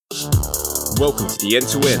Welcome to the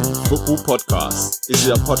End-to-End Football Podcast. This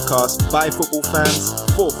is a podcast by football fans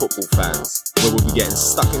for football fans, where we'll be getting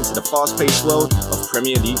stuck into the fast-paced world of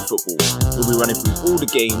Premier League football. We'll be running through all the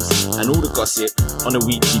games and all the gossip on a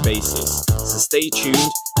weekly basis. So stay tuned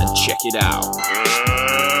and check it out.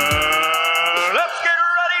 Let's get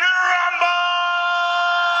ready to rumble!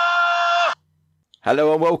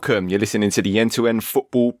 Hello and welcome. You're listening to the End-to-End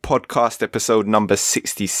Football Podcast, episode number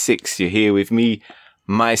 66. You're here with me,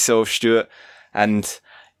 myself, Stuart, and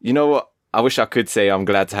you know what? I wish I could say I'm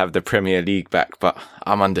glad to have the Premier League back, but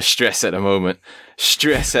I'm under stress at the moment.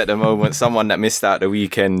 Someone that missed out the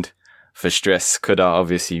weekend for stress. Kuda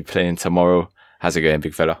obviously playing tomorrow. How's it going,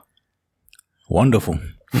 big fella? Wonderful.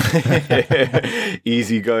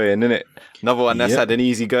 Easy going, isn't it? Another one that's had an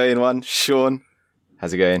easy going one. Sean,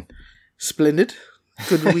 how's it going? Splendid.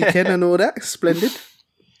 Good weekend and all that. Splendid.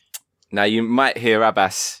 Now you might hear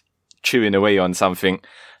Abbas chewing away on something.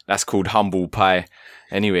 That's called humble pie.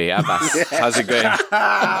 Anyway, Abbas, how's it going?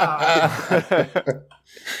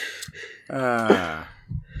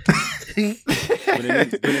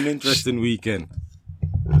 Been an interesting weekend.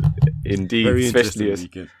 Indeed, Very especially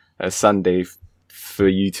a Sunday for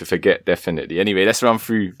you to forget, definitely. Anyway, let's run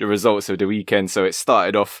through the results of the weekend. So it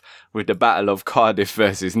started off with the Battle of Cardiff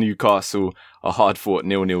versus Newcastle, a hard-fought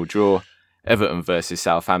 0-0 draw. Everton versus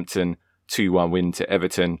Southampton, 2-1 win to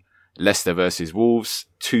Everton. Leicester versus Wolves,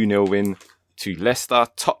 2-0 win to Leicester.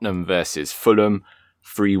 Tottenham versus Fulham,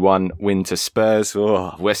 3-1 win to Spurs.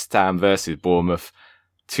 West Ham versus Bournemouth,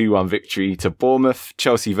 2-1 victory to Bournemouth.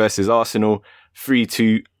 Chelsea versus Arsenal,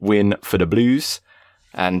 3-2 win for the Blues.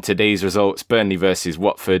 And today's results, Burnley versus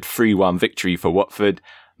Watford, 3-1 victory for Watford.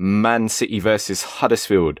 Man City versus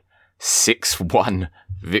Huddersfield, 6-1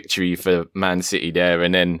 victory for Man City there.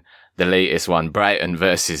 And then the latest one, Brighton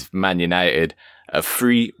versus Man United, a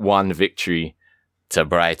 3-1 victory to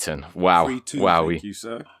Brighton. Wow. 3-2, Wow. thank you,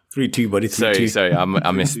 sir. 3-2, buddy. 3-2. Sorry, I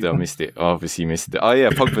missed it. Obviously missed it. Oh yeah,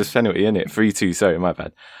 Pogba's penalty, innit? 3-2, sorry, my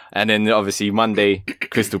bad. And then obviously Monday,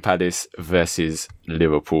 Crystal Palace versus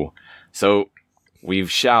Liverpool. So we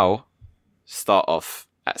shall start off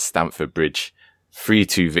at Stamford Bridge.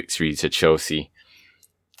 3-2 victory to Chelsea.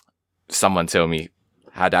 Someone tell me,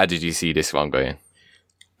 how did you see this one going?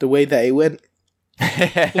 The way that it went.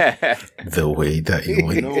 The way that you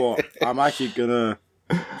went. You know what? I'm actually going to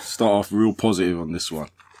start off real positive on this one.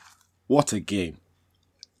 What a game.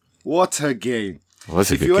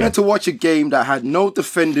 If you wanted to watch a game that had no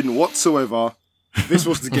defending whatsoever, this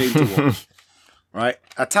was the game to watch. Right?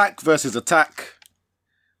 Attack versus attack.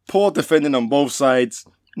 Poor defending on both sides.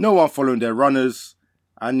 No one following their runners.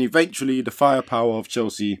 And eventually the firepower of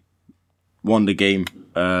Chelsea won the game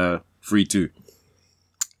 3-2.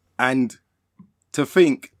 And to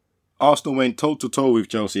think Arsenal went toe-to-toe with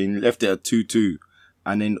Chelsea and left it at 2-2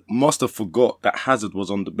 and then must have forgot that Hazard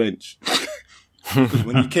was on the bench. Because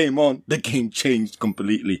when he came on, the game changed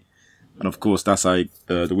completely. And of course, that's how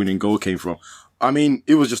the winning goal came from. I mean,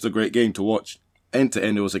 it was just a great game to watch. End to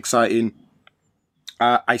end, it was exciting.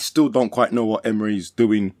 I still don't quite know what Emery's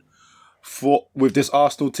doing with this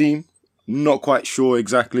Arsenal team. Not quite sure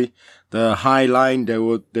exactly. The high line they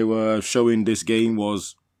were showing this game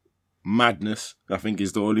was madness, I think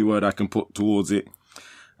is the only word I can put towards it.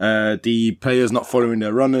 The players not following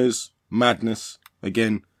their runners, madness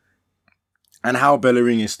again. And how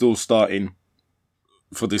Bellerin is still starting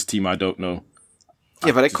for this team, I don't know.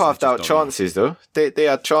 Yeah, but they carved out chances though. They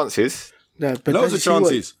had chances. Yeah, but loads of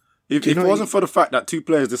chances. If it wasn't for the fact that two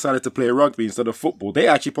players decided to play rugby instead of football, they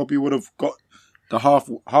actually probably would have got the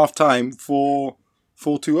half time for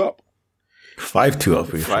 4-2 up. 5-2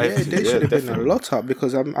 up. Yeah, they should have been a lot up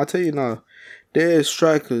because I tell you now, their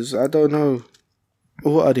strikers, I don't know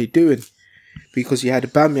what are they doing, because you had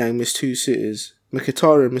Aubameyang miss 2 sitters,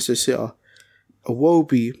 Mkhitaryan missed a sitter,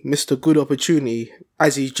 Iwobi missed a good opportunity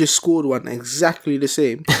as he just scored one exactly the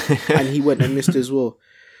same and he went and missed as well.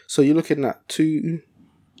 So you're looking at 2,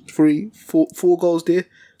 3, 4 goals there,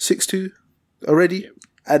 6-2 already,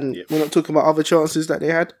 and we're not talking about other chances that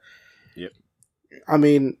they had. Yep. I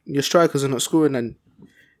mean, your strikers are not scoring, and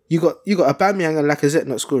you got Aubameyang and Lacazette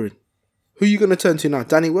not scoring. Who are you going to turn to now?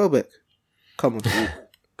 Danny Welbeck? Come on.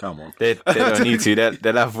 They don't need to.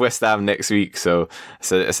 They'll have West Ham next week, so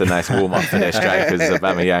it's a nice warm-up for their strikers.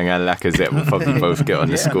 Aubameyang and Lacazette will probably both get on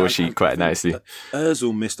the score sheet quite nicely.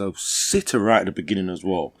 Ozil missed a sitter right at the beginning as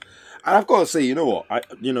well. And I've got to say, you know what?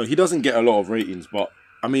 He doesn't get a lot of ratings, but,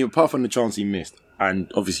 I mean, apart from the chance he missed,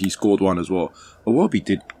 and obviously he scored one as well,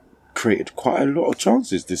 Iwobi created quite a lot of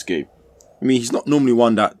chances this game. I mean, he's not normally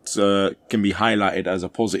one that can be highlighted as a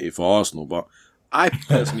positive for Arsenal, but I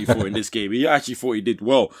personally thought in this game, he actually thought he did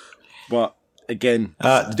well. But again,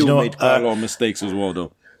 made quite a lot of mistakes as well,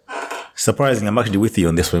 though. Surprising, I'm actually with you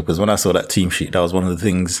on this one, because when I saw that team sheet, that was one of the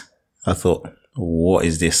things I thought, what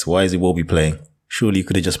is this? Why is Iwobi playing? Surely you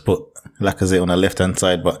could have just put Lacazette on the left-hand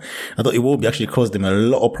side, but I thought Iwobi actually caused them a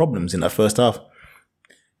lot of problems in that first half.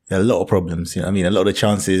 A lot of problems, you know what I mean? A lot of the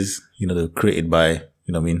chances, you know, they were created by, you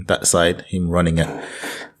know what I mean, that side, him running at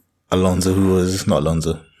Alonso, who was, not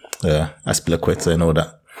Alonso, Aspilicueta and all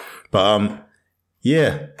that. But,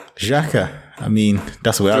 yeah, Xhaka, I mean,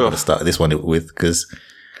 that's where I got to start this one with, because,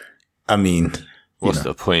 I mean, what's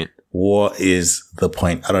the point? What is the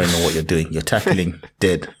point? I don't know what you're doing. You're tackling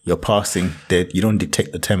dead. You're passing dead. You don't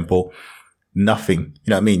detect the tempo. Nothing.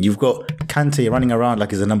 You know what I mean? You've got Kante running around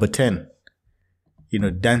like he's a number 10. You know,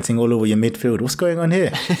 dancing all over your midfield. What's going on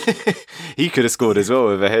here? He could have scored as well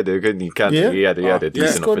with a header, couldn't he? Kante, Yeah. he had a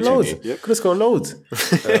decent Scored opportunity. loads. Could have scored loads.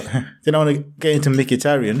 Then I want to get into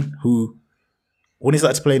Mkhitaryan, who, when he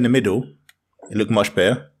started to play in the middle, it looked much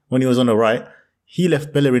better. When he was on the right, he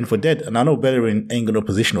left Bellerin for dead. And I know Bellerin ain't got no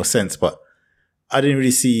positional sense, but I didn't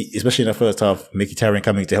really see, especially in the first half, Mkhitaryan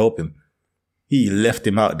coming to help him. He left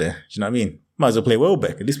him out there. Do you know what I mean? Might as well play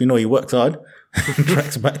Welbeck. At least we know he worked hard.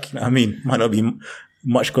 Tracks back. You know what I mean? Might not be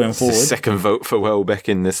much going forward. Second vote for Welbeck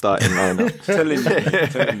in the starting lineup. telling you.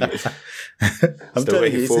 I'm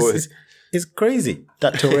telling you, it's crazy.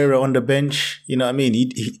 That Torreira on the bench, you know what I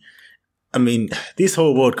mean? I mean, these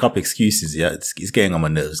whole World Cup excuses, yeah, it's getting on my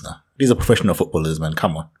nerves now. These are professional footballers, man.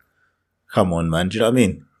 Come on, man. Do you know what I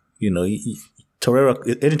mean? You know,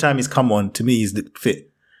 Torreira, anytime he's come on, to me, he's fit.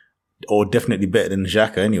 Or definitely better than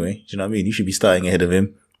Xhaka anyway. Do you know what I mean? You should be starting ahead of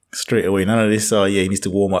him straight away. None of this, he needs to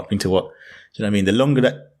warm up into what? Do you know what I mean? The longer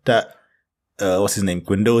that what's his name?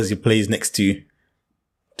 Guendouzi plays next to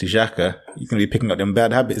Xhaka, you're going to be picking up them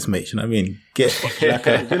bad habits, mate. You know what I mean? Get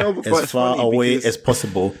Xhaka as far away as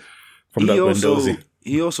possible from that Guendouzi.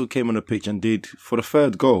 He also came on the pitch and did, for the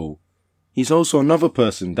third goal, he's also another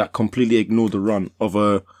person that completely ignored the run of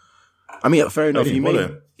a... I mean, fair enough,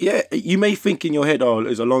 you may think in your head,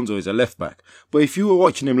 is Alonso is a left back. But if you were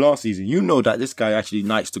watching him last season, you know that this guy actually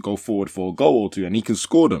likes to go forward for a goal or two and he can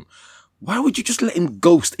score them. Why would you just let him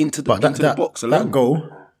ghost into the box alone? That goal,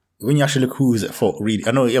 when you actually look who's at fault, really,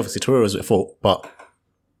 I know obviously Torreira's at fault, but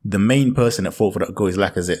the main person at fault for that goal is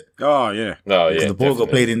Lacazette. Oh, yeah. Oh, yeah. The ball got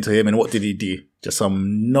played into him, and what did he do? Just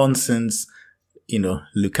some nonsense, you know,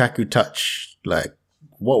 Lukaku touch. Like,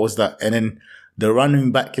 what was that? And then the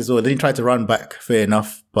running back as well. Then he tried to run back, fair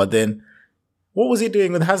enough. But then, what was he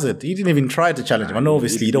doing with Hazard? He didn't even try to challenge him. I know,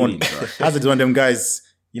 obviously, you don't want... Hazard's one of them guys,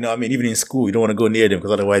 you know what I mean? Even in school, you don't want to go near them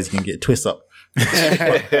because otherwise you can get twist up.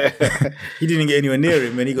 He didn't get anywhere near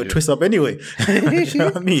him and he got twist up anyway. You know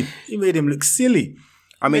what I mean? He made him look silly.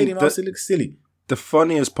 Made him look silly. The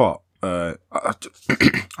funniest part, I'll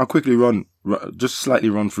quickly just slightly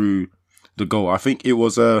run through the goal. I think it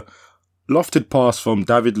was a lofted pass from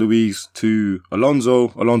David Luiz to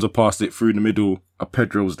Alonso. Alonso passed it through the middle.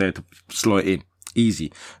 Pedro was there to slow it in.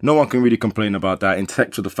 Easy. No one can really complain about that,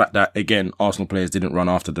 except for the fact that, again, Arsenal players didn't run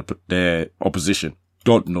after their opposition.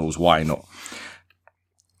 God knows why not.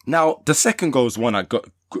 Now, the second goal is one I got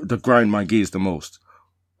to grind my gears the most.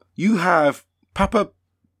 You have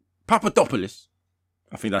Papadopoulos,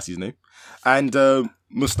 I think that's his name, and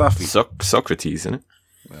Mustafi. Socrates, isn't it?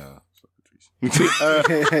 Yeah,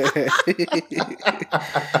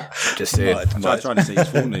 Just say it. I'm trying to say his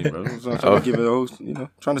full name, bro. So I'm trying to give it a whole,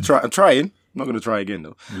 trying to try. I'm trying. I'm not going to try again,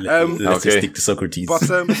 though. Let's just stick to Socrates. But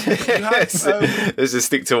you have, let's just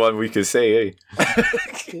stick to one we can say,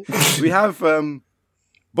 we have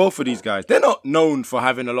both of these guys. They're not known for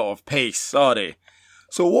having a lot of pace, are they?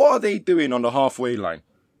 So what are they doing on the halfway line?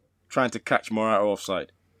 Trying to catch Morata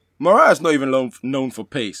offside. Morata's not even known for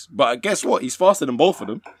pace, but guess what? He's faster than both of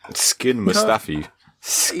them. Mustafi.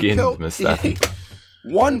 Mustafi.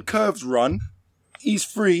 One curved run, he's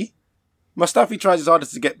free. Mustafi tries his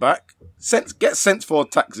hardest to get back, gets sent for a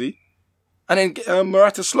taxi, and then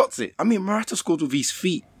Morata slots it. I mean, Morata scored with his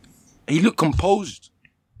feet. He looked composed.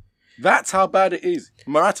 That's how bad it is.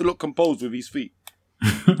 Morata looked composed with his feet.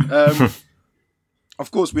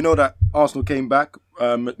 Of course, we know that Arsenal came back.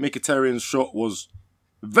 Mkhitaryan's shot was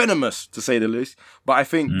venomous, to say the least. But I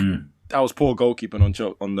think that was poor goalkeeping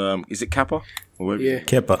on the... Is it Kappa? Yeah.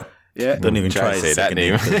 Kepa. Yeah. Don't even try to say that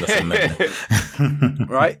name.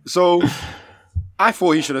 Right? So, I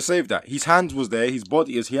thought he should have saved that. His hand was there. His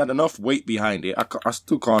body he had enough weight behind it. I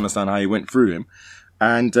still can't understand how he went through him.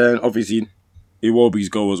 And obviously, Iwobi's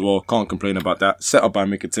goal as well. Can't complain about that. Set up by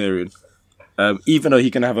Mkhitaryan. Even though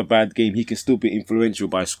he can have a bad game, he can still be influential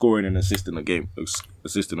by scoring and assisting a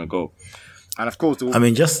goal. And of course,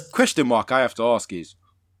 the question mark I have to ask is,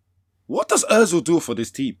 what does Ozil do for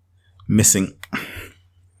this team? missing.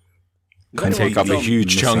 Take up a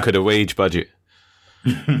huge chunk of the wage budget.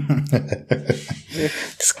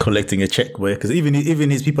 Just collecting a check, boy. Because even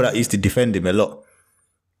his people that used to defend him a lot,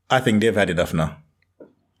 I think they've had enough now.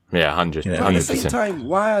 Yeah, 100. But at the same time,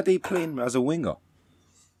 why are they playing as a winger?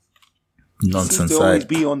 Nonsense. He seems to always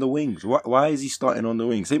be on the wings. Why is he starting on the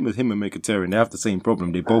wings? Same with him and Mkhitaryan. They have the same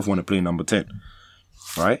problem. They both want to play number 10.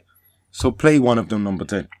 Right? So play one of them number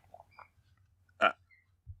 10.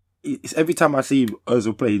 It's every time I see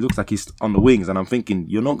Ozil play, he looks like he's on the wings, and I'm thinking,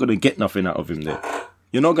 you're not going to get nothing out of him there.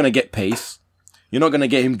 You're not going to get pace. You're not going to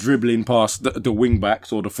get him dribbling past the wing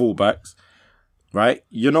backs or the full backs. Right?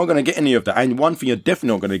 You're not going to get any of that. And one thing you're definitely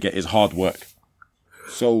not going to get is hard work.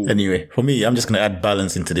 So anyway, for me, I'm just going to add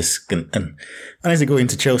balance into this. And I need to go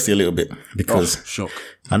into Chelsea a little bit because shock.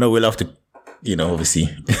 I know we'll have to, obviously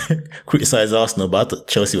criticize Arsenal, but I thought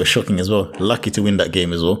Chelsea was shocking as well. Lucky to win that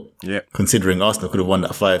game as well. Yeah. Considering Arsenal could have won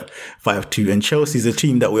that 5-2. And Chelsea's a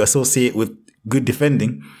team that we associate with good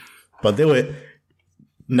defending, but they were,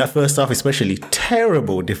 in that first half especially,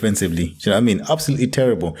 terrible defensively. Do you know what I mean? Absolutely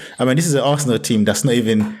terrible. I mean, this is an Arsenal team that's not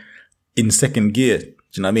even in second gear. Do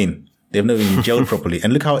you know what I mean? They've not even gelled properly.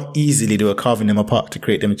 And look how easily they were carving them apart to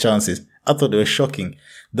create them chances. I thought they were shocking.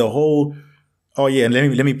 The whole, and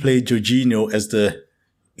let me play Jorginho as the,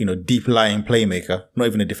 deep lying playmaker. Not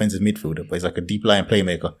even a defensive midfielder, but he's like a deep lying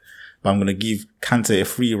playmaker. But I'm going to give Kante a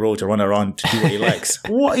free role to run around to do what he likes.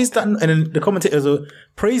 What is that? And then the commentators are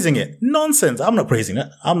praising it. Nonsense. I'm not praising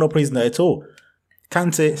that. I'm not praising that at all.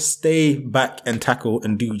 Kante, stay back and tackle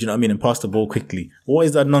and do, you know what I mean? And pass the ball quickly. What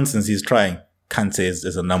is that nonsense he's trying? Kante is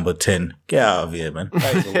a number 10. Get out of here, man.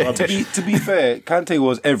 To be fair, Kante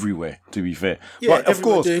was everywhere, to be fair. Yeah, but of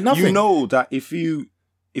course, you know that if you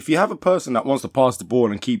have a person that wants to pass the ball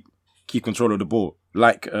and keep control of the ball,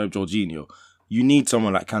 like Jorginho, you need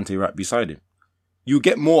someone like Kante right beside him. You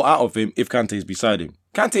get more out of him if Kante is beside him.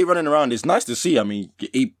 Kante running around is nice to see. I mean,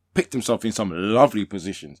 he picked himself in some lovely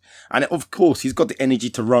positions. And of course, he's got the energy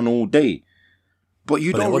to run all day. But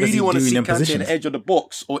you don't really want to see Kante in the edge of the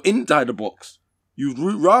box or inside the box. You'd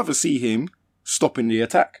rather see him stopping the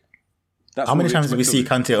attack. How many times did we see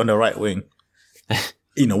Kante on the right wing?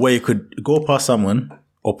 Where you could go past someone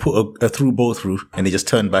or put a through ball through and they just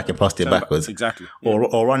turn back and pass it backwards. Exactly.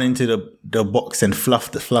 Or run into the box and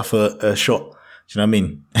fluff a shot. Do you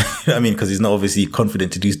know what I mean? Because he's not obviously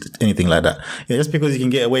confident to do anything like that. Just because he can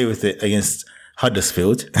get away with it against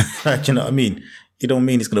Huddersfield, do you know what I mean? It don't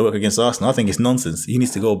mean it's going to work against Arsenal. I think it's nonsense. He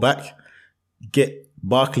needs to go back, get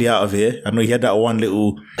Barkley out of here. I know he had that one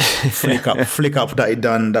little flick up that he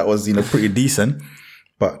done that was, pretty decent.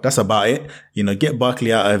 But that's about it. Get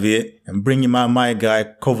Barkley out of here and bring in my guy,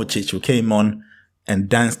 Kovacic, who came on and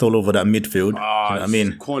danced all over that midfield. Do you know what I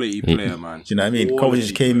mean? Quality player, man. Do you know what I mean?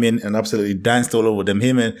 Kovacic came in and absolutely danced all over them.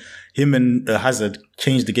 Him and Hazard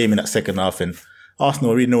changed the game in that second half, and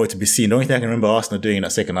Arsenal really nowhere to be seen. The only thing I can remember Arsenal doing in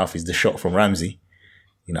that second half is the shot from Ramsey.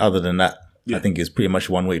 Other than that, I think it's pretty much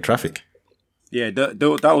one-way traffic. Yeah,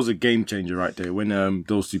 that was a game changer right there when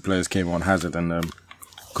those two players came on, Hazard and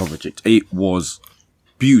Kovacic. It was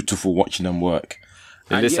beautiful watching them work.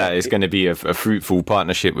 And it's going to be a fruitful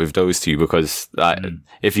partnership with those two because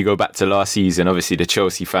if you go back to last season, obviously the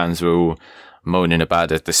Chelsea fans were all moaning about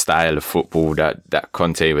the style of football that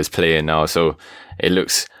Conte was playing now. So it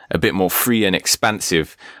looks a bit more free and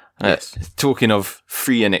expansive. Yes. Talking of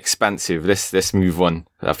free and expansive, let's move on.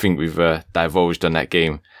 I think we've divulged on that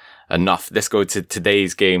game enough. Let's go to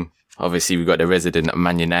today's game. Obviously, we've got the resident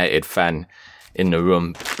Man United fan in the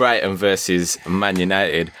room. Brighton versus Man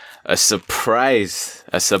United. A surprise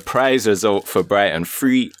result for Brighton.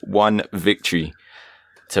 3-1 victory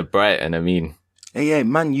to Brighton. I mean, hey,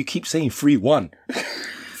 man, you keep saying 3-1.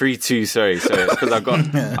 3-2. Sorry, because I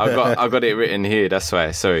got it written here. That's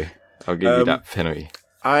why. Sorry, I'll give you that penalty.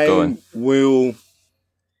 I will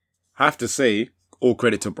have to say all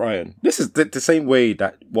credit to Brighton. This is the same way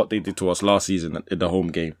that what they did to us last season in the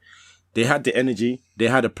home game. They had the energy. They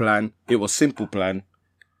had a plan. It was a simple plan,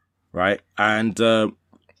 right? And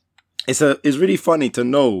it's really funny to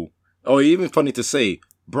know, or even funny to say,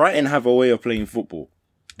 Brighton have a way of playing football.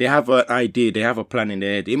 They have an idea. They have a plan in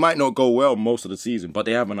their head. It might not go well most of the season, but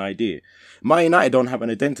they have an idea. Man United don't have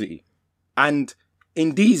an identity. And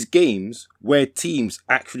in these games where teams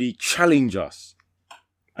actually challenge us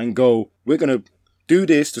and go, we're going to do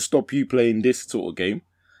this to stop you playing this sort of game,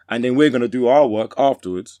 and then we're going to do our work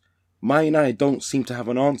afterwards, Man United don't seem to have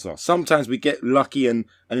an answer. Sometimes we get lucky and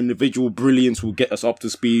an individual brilliance will get us up to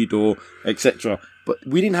speed or etc. But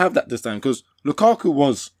we didn't have that this time because Lukaku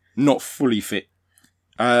was not fully fit.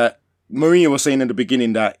 Mourinho was saying in the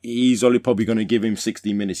beginning that he's only probably going to give him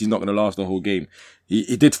 60 minutes. He's not going to last the whole game.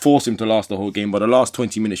 He did force him to last the whole game, but the last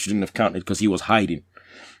 20 minutes shouldn't have counted because he was hiding.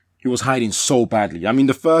 He was hiding so badly. I mean,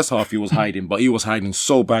 the first half he was hiding, but he was hiding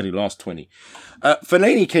so badly the last 20.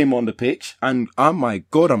 Fellaini came on the pitch, and oh my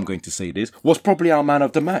God, I'm going to say this, was probably our man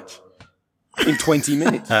of the match in 20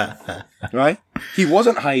 minutes. Right? He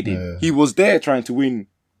wasn't hiding. He was there trying to win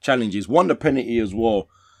challenges. Won the penalty as well,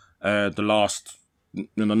 the last, in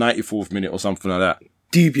the 94th minute or something like that.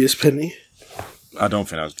 Dubious penalty. I don't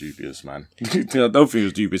think that was dubious, man. I don't think it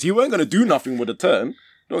was dubious. He weren't going to do nothing with the turn.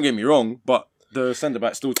 Don't get me wrong, but the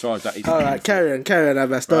centre-back still charged that. All right, carry on,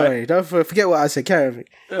 Abbas. Don't worry. Don't forget what I said. Carry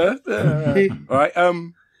on. All right.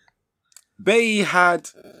 Bae had,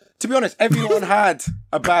 to be honest, everyone had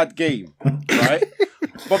a bad game, right?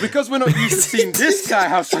 But because we're not used to seeing this guy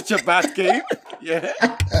have such a bad game, yeah.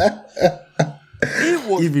 It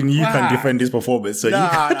was Even you bad. can defend his performance. So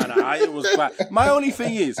Nah, it was bad. My only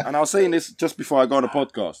thing is, and I was saying this just before I got on the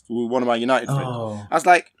podcast with one of my United friends, I was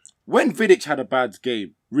like, when Vidic had a bad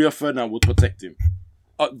game, Rio Ferdinand would protect him.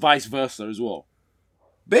 Vice versa as well.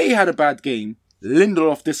 Bae had a bad game,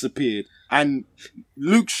 Lindelof disappeared, and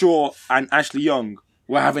Luke Shaw and Ashley Young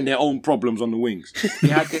were having their own problems on the wings. They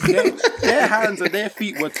had their hands and their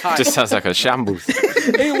feet were tied. Just sounds like a shambles.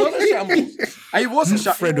 It was a shambles. It was a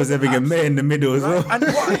shambles. Fred was having a mare in the middle as well. And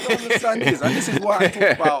what I don't understand is, and this is why I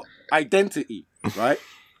talk about identity, right?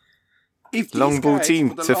 If these Long ball guys team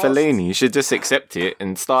for the to last- Fellaini. You should just accept it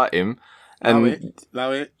and start him. And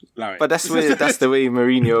Allow it. But that's the way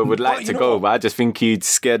Mourinho would like But to you know go. what? But I just think he'd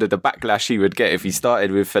scared of the backlash he would get if he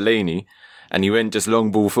started with Fellaini and he went just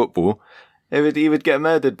long ball football. He would get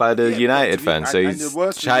murdered by the United fans. So and he the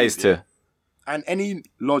worst thing tries is, to. And any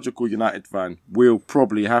logical United fan will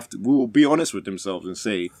probably will be honest with themselves and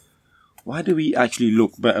say, why do we actually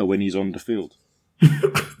look better when he's on the field?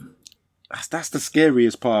 That's the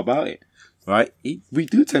scariest part about it, right? We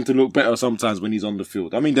do tend to look better sometimes when he's on the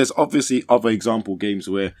field. I mean, there's obviously other example games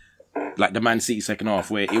where, like the Man City second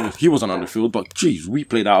half, where he wasn't on the field, but geez, we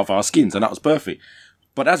played out of our skins and that was perfect.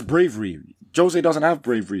 But that's bravery. Jose doesn't have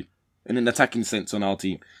bravery in an attacking sense on our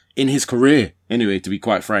team. In his career, anyway, to be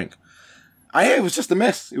quite frank. It was just a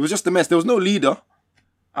mess. It was just a mess. There was no leader.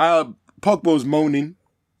 Pogba was moaning.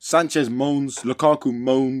 Sanchez moans. Lukaku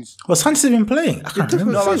moans. Well, Sanchez has been playing. I can't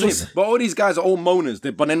remember. No, but all these guys are all moaners,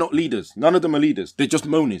 but they're not leaders. None of them are leaders. They're just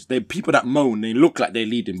moaners. They're people that moan. They look like they're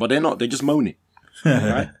leading, but they're not. They're just moaning.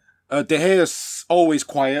 Right? De Gea's always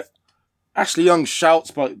quiet. Ashley Young shouts,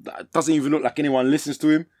 but doesn't even look like anyone listens to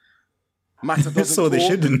him. Mata doesn't So they talk.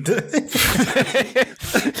 shouldn't. Do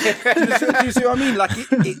you see what I mean? Like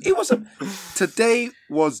it was today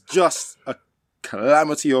was just a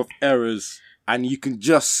calamity of errors, and you can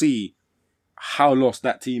just see how lost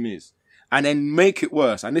that team is. And then make it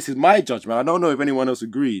worse, and this is my judgment, I don't know if anyone else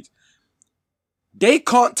agreed. They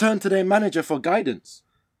can't turn to their manager for guidance.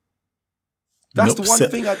 That's Nope, the one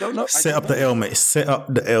thing I don't know. Set up the L, mate. Set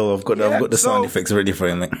up the L. I've got the sound effects ready for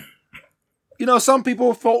him, mate. You know, some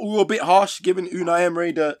people thought we were a bit harsh giving Unai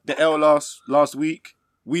Emery the L last week.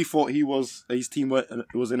 We thought his team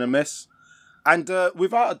was in a mess. And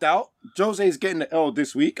without a doubt, Jose is getting the L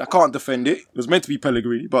this week. I can't defend it. It was meant to be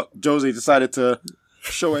Pellegrini, but Jose decided to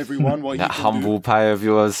show everyone what he That can humble pie of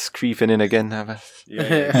yours creeping in again, Abbas. do.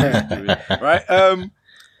 Yeah. Right?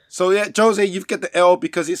 So yeah, Jose, you've got the L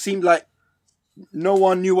because it seemed like no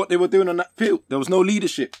one knew what they were doing on that field. There was no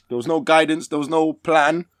leadership. There was no guidance. There was no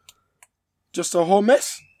plan. Just a whole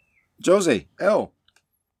mess. Jose, L.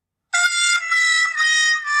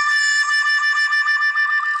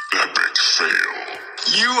 Epic fail.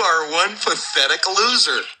 You are one pathetic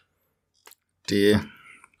loser. Dear.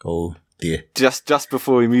 Oh, dear. Just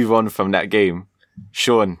before we move on from that game,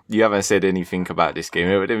 Sean, you haven't said anything about this game.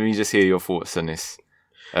 Let me just hear your thoughts on this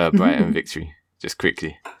Brighton victory, just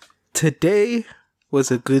quickly. Today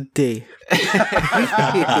was a good day.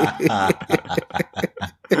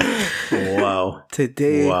 Wow.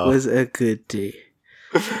 Today was a good day.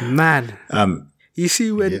 Man. You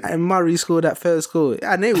see when Murray scored that first goal,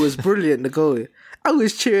 and it was brilliant, the goal. I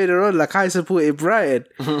was cheering her on like I supported Brighton.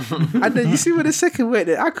 And then you see when the second went,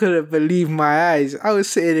 I couldn't believe my eyes. I was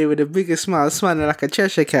sitting there with the biggest smile, smiling like a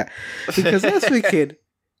Cheshire cat. Because I was thinking,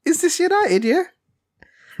 is this United, yeah?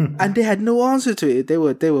 And they had no answer to it. They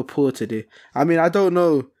were poor today. I mean, I don't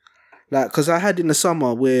know, like, because I had in the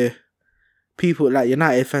summer where people, like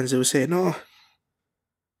United fans, they were saying, "Oh,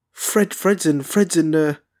 Fred's in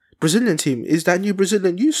the Brazilian team. Is that new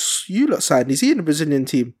Brazilian you lot signed? Is he in the Brazilian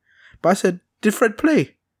team?" But I said, "Did Fred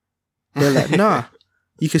play?" They're like, "Nah."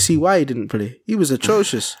 You can see why he didn't play. He was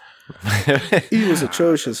atrocious. He was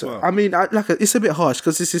atrocious. Wow. I mean, it's a bit harsh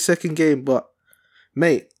because it's his second game, but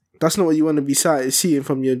mate, that's not what you want to be seeing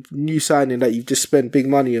from your new signing that you've just spent big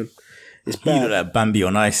money on. It's You know bad. that Bambi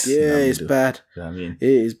on ice. Yeah, you know what I it's mean? bad. You know what I mean? It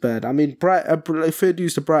is bad. I mean, fair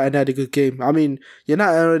dues to Brighton had a good game. I mean, you're not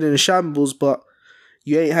already in shambles, but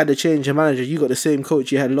you ain't had a change of manager. You got the same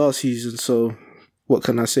coach you had last season, so what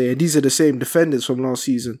can I say? And these are the same defenders from last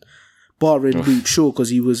season, barring Luke Shaw because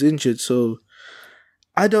he was injured. So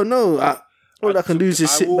I don't know. All I can do is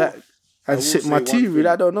just sit back and sip my tea. Really,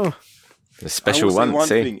 I don't know. The special I will say one,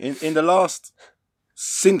 say. thing. In the last,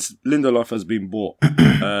 since Lindelof has been bought,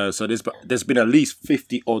 so there's been at least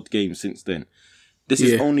 50 odd games since then. This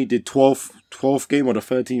is only the 12th game or the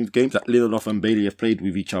 13th game that Lindelof and Bailey have played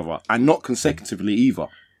with each other, and not consecutively either.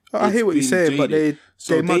 I hear what you're saying, but they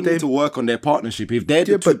need to work on their partnership. If they're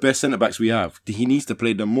the two best centre backs we have, he needs to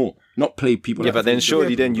play them more, not play people. Yeah, but then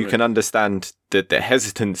surely then you can understand the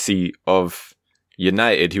hesitancy of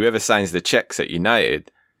United, whoever signs the checks at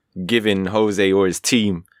United, giving Jose or his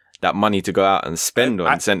team that money to go out and spend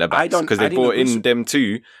on centre backs because they brought in them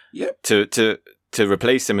too to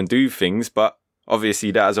replace them and do things, but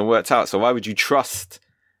obviously that hasn't worked out. So why would you trust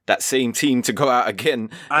that same team to go out again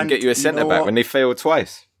and get you a centre back when they failed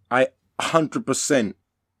twice? 100%.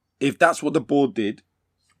 If that's what the board did,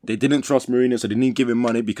 they didn't trust Mourinho, so they didn't give him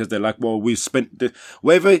money because they're like, well, we've spent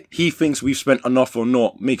whether he thinks we've spent enough or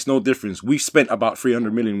not makes no difference. We've spent about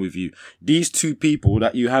 300 million with you. These two people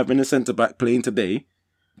that you have in the centre back playing today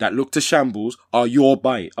that look to shambles are your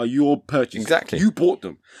buy, are your purchase. Exactly. You bought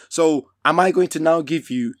them. So am I going to now give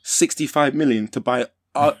you 65 million to buy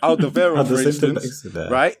Alderweireld, for instance,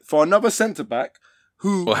 right? For another centre back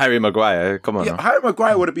who... Or Harry Maguire, come on. Yeah, Harry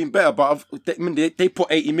Maguire would have been better, but they put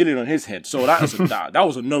 80 million on his head, so that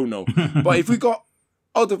was a no-no. But if we got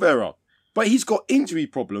Alderweireld, but he's got injury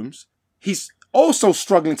problems, he's also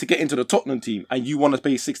struggling to get into the Tottenham team, and you want to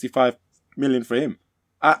pay 65 million for him.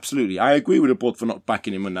 Absolutely. I agree with the board for not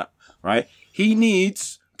backing him on that, right? He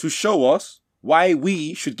needs to show us why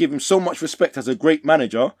we should give him so much respect as a great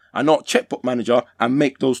manager and not checkbook manager and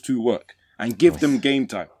make those two work and give them game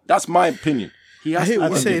time. That's my opinion. He has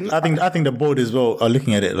I think the board as well are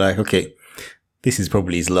looking at it like, okay, this is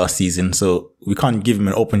probably his last season, so we can't give him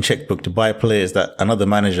an open checkbook to buy players that another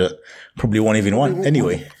manager probably won't even want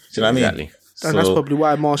anyway. Do you know what I mean? Exactly. And that's probably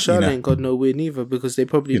why Martial ain't got nowhere neither, because they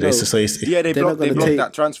probably know. They blocked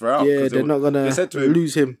that transfer out. Yeah, they're not going to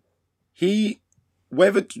lose him.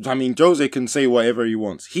 Jose can say whatever he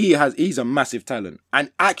wants. He's a massive talent.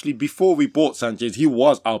 And actually, before we bought Sanchez, he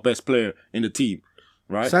was our best player in the team,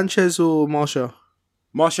 right? Sanchez or Martial?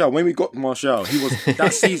 Martial, when we got Martial, he was,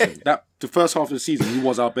 that season, the first half of the season, he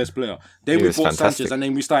was our best player. Then we bought fantastic. Sanchez and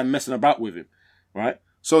then we started messing about with him, right?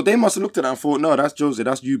 So they must have looked at that and thought, no, that's Jose,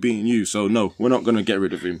 that's you being you. So no, we're not going to get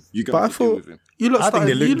rid of him. You got to deal with him. I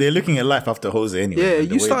think they're looking at life after Jose anyway. Yeah,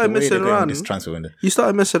 you started messing around. This transfer window. You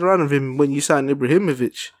started messing around with him when you signed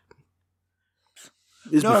Ibrahimovic.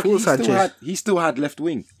 He still had left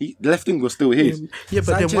wing. Left wing was still his. Yeah,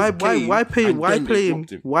 but Sanchez then why play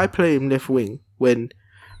him left wing when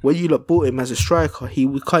you lot bought him as a striker? He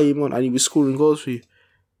would cut him on and he was scoring goals for you.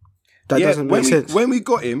 That doesn't make sense. When we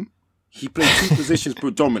got him, he played two positions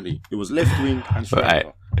predominantly. It was left wing and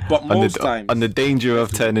striker. But most times... On the danger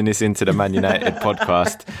of turning this into the Man United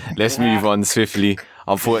podcast, let's move on swiftly,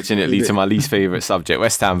 unfortunately, to my least favourite subject,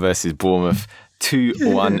 West Ham versus Bournemouth.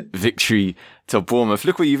 2-1 victory to Bournemouth.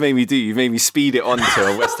 Look what you made me do. You made me speed it on to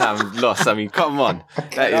a West Ham loss. I mean, come on.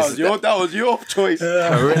 That was your choice.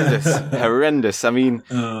 Horrendous. I mean,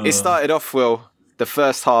 it started off well. The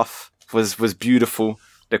first half was beautiful.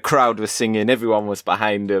 The crowd was singing. Everyone was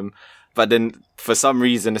behind them. But then, for some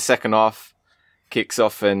reason, the second half kicks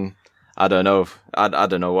off and I don't know. I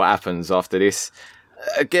don't know what happens after this.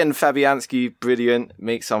 Again, Fabianski, brilliant.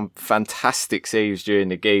 Makes some fantastic saves during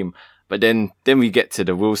the game. But then we get to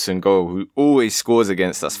the Wilson goal, who always scores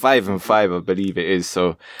against us. 5-5, I believe it is.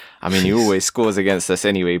 So, I mean, he always scores against us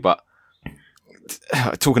anyway. But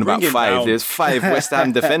talking about five, there's 5 West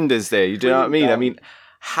Ham defenders there. You know what I mean? I mean,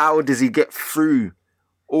 how does he get through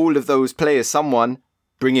all of those players? Someone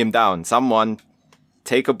bring him down. Someone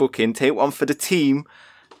take a booking, take one for the team,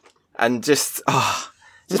 and just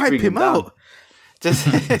wipe him out.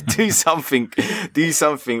 Just do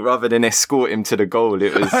something rather than escort him to the goal.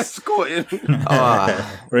 It was escort him.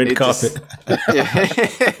 Red carpet.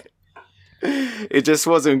 It just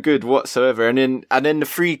wasn't good whatsoever. And then the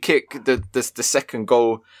free kick, the second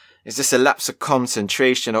goal, is just a lapse of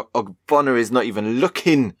concentration. Ogbonna is not even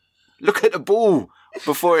looking. Look at the ball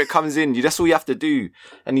before it comes in. That's all you have to do.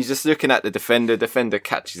 And he's just looking at the defender. Defender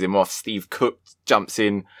catches him off. Steve Cook jumps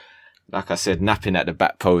in. like I said, napping at the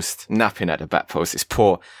back post. It's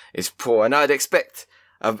poor. And I'd expect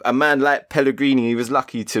a man like Pellegrini, he was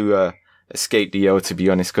lucky to escape the yell, to be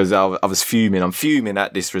honest, because I was fuming. I'm fuming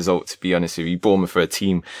at this result, to be honest with you. Bournemouth are a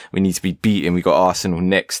team we need to be beating. We got Arsenal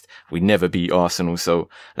next. We never beat Arsenal. So,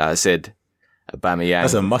 like I said, Aubameyang.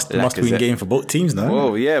 That's a must-win game for both teams, no?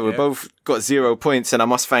 Oh, yeah, we both got 0 points, and I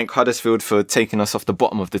must thank Huddersfield for taking us off the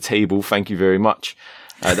bottom of the table. Thank you very much.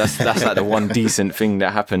 That's like the one decent thing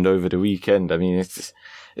that happened over the weekend. I mean,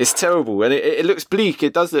 it's terrible, and it looks bleak.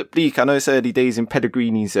 It does look bleak. I know it's early days in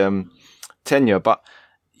Pellegrini's tenure, but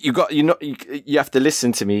you have to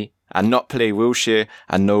listen to me and not play Wilshere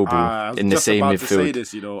and Noble in the same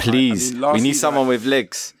midfield. Please, we need someone with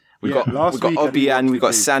legs. We got Obiang, we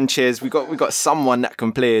got Sanchez, we got someone that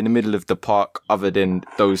can play in the middle of the park other than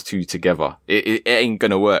those two together. It ain't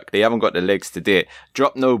gonna work. They haven't got the legs to do it.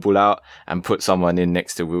 Drop Noble out and put someone in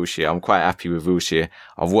next to Wilshere. I'm quite happy with Wilshere.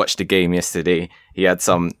 I've watched the game yesterday. He had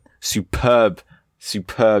some superb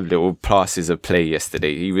little passes of play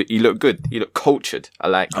yesterday. He looked good. He looked cultured. I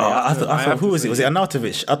like it. I thought who was it? Was it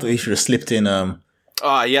Arnautovic? I thought he should have slipped in.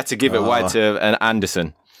 He had to give it wide to an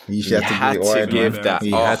Anderson. He had to give that. He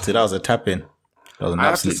had to. That was a tap-in. That was an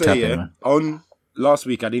absolute tap-in. On last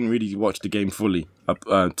week, I didn't really watch the game fully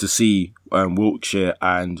to see Wiltshire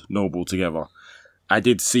and Noble together. I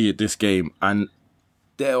did see it this game, and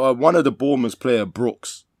one of the Bournemouth player,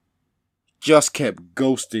 Brooks, just kept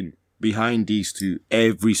ghosting behind these two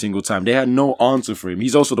every single time. They had no answer for him.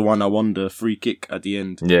 He's also the one that won the free kick at the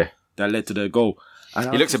end. Yeah. That led to their goal.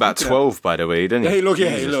 He looks about 12, by the way, doesn't he? He looked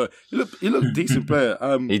decent player.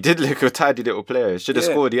 He did look a tidy little player. Should have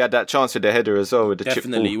scored. He had that chance with the header as well, with the chip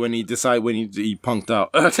ball. When he punked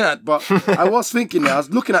out. But I was thinking, I was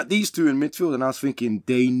looking at these two in midfield, and I was thinking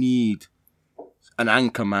they need an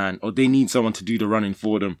anchor man, or they need someone to do the running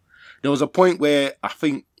for them. There was a point where I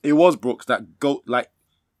think it was Brooks that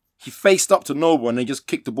he faced up to Noble and they just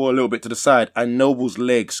kicked the ball a little bit to the side, and Noble's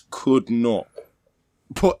legs could not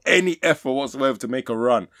put any effort whatsoever to make a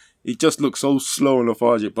run. He just looked so slow and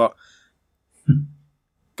lethargic. But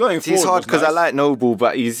going forward, it's hard because I like Noble,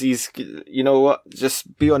 but he's you know what?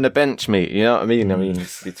 Just be on the bench, mate. You know what I mean?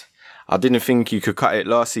 I didn't think you could cut it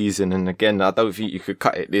last season, and again, I don't think you could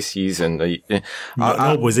cut it this season.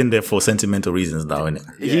 Noble's in there for sentimental reasons now, isn't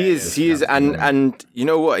it? He is, and you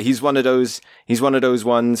know what? He's one of those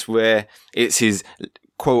ones where it's his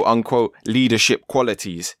quote unquote leadership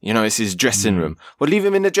qualities. You know, it's his dressing room. Well, leave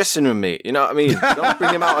him in the dressing room, mate. You know what I mean? Don't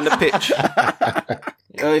bring him out on the pitch.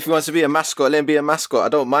 You know, if he wants to be a mascot, let him be a mascot. I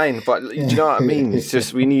don't mind, but do you know what I mean? It's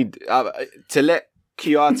just we need to let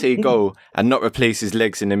Chiarte go and not replace his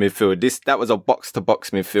legs in the midfield. That was a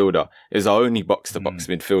box-to-box midfielder. It was our only box-to-box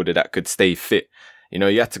midfielder that could stay fit. You know,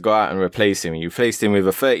 you had to go out and replace him. You replaced him with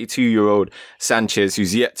a 32-year-old Sanchez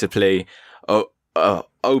who's yet to play,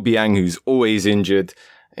 Obiang who's always injured.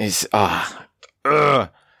 It's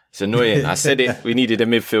annoying. I said it. We needed a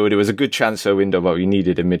midfield. It was a good transfer window, but we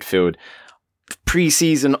needed a midfield.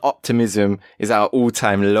 Pre-season optimism is our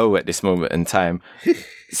all-time low at this moment in time.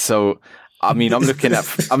 So, I mean, I'm looking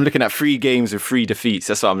at 3 games with 3 defeats.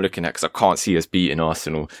 That's what I'm looking at, because I can't see us beating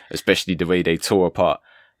Arsenal, especially the way they tore apart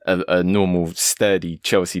a normal, sturdy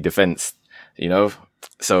Chelsea defence, you know?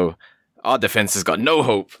 So, our defence has got no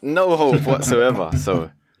hope whatsoever.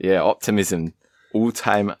 So, yeah, optimism,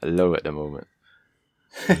 all-time low at the moment.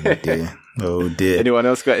 Oh dear. Anyone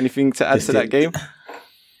else got anything to add to that game?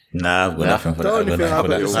 Nah, I've got nothing for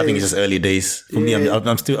that. I think it's just early days. For me,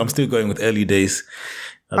 I'm still going with early days.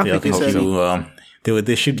 I think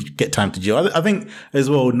they should get time to gel. I think as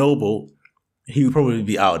well, Noble, he will probably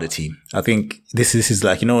be out of the team. I think this is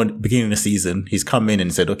like, you know, at the beginning of the season, he's come in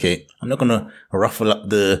and said, okay, I'm not going to ruffle up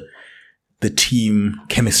the team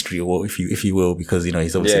chemistry, or if you will, because, you know,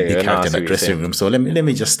 he's obviously a big character in that dressing room. So let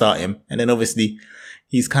me just start him. And then obviously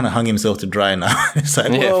he's kind of hung himself to dry now. It's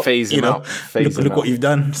like, phase him out. Look what you've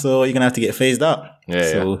done. So you're going to have to get phased out.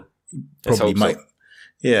 Probably might. So.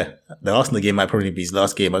 Yeah, the Arsenal game might probably be his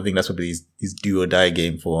last game. I think that's probably his do or die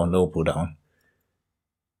game for Noble, that one.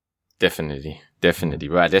 Definitely.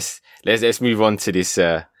 Right, let's move on to this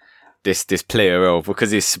player role,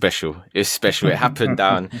 because it's special. It's special. It happened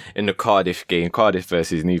down in the Cardiff game, Cardiff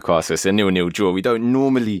versus Newcastle. It's a 0-0 draw. We don't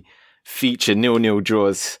normally feature 0-0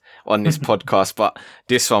 draws on this podcast, but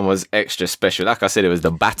this one was extra special. Like I said, it was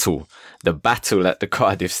the battle at the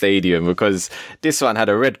Cardiff Stadium, because this one had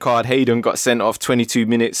a red card. Hayden got sent off 22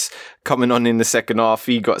 minutes coming on in the second half.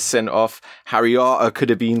 He got sent off. Harry Arter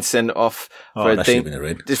could have been sent off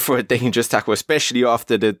for a dangerous tackle, especially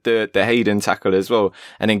after the Hayden tackle as well.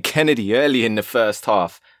 And then Kennedy early in the first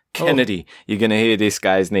half Kennedy. You're going to hear this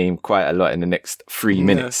guy's name quite a lot in the next 3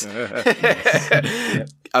 minutes.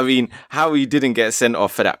 I mean, how he didn't get sent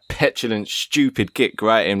off for that petulant, stupid kick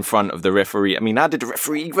right in front of the referee. I mean, how did the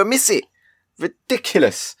referee even miss it?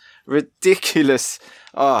 Ridiculous.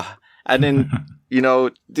 And then,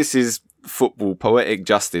 this is football, poetic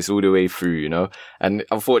justice all the way through, And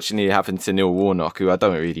unfortunately, it happened to Neil Warnock, who I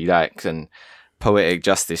don't really like, and poetic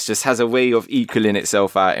justice just has a way of equaling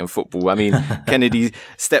itself out in football. I mean, Kennedy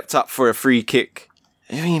stepped up for a free kick.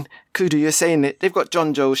 I mean, Kudu, you're saying that they've got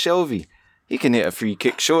John Joe Shelby. He can hit a free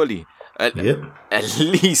kick, surely. At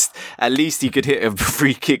least he could hit a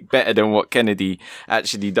free kick better than what Kennedy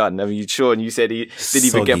actually done. I mean, Sean, you said he didn't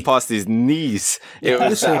even get past his knees.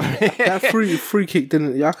 That free kick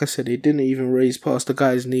didn't, like I said, it didn't even raise past the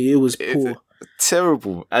guy's knee. It was poor.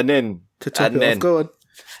 Terrible. And then to top it off, go on.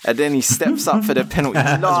 And then he steps up for the penalty.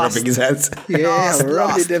 Rubbing his hands.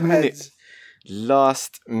 Rubbing them hands.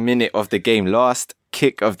 Last minute of the game. Last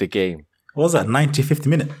kick of the game. What was that? 95th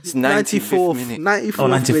minute? It's 94th minute.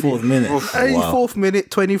 94th minute. 94th minute,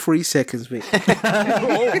 23 seconds, mate.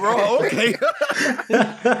 Oh, bro, okay.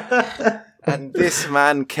 And this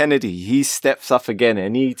man, Kennedy, he steps up again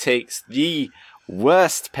and he takes the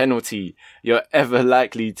worst penalty you're ever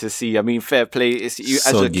likely to see. I mean, fair play. It's you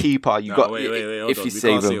as a keeper. You got wait, hold if on. you We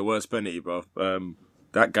save can't say him. a worst penalty, bro.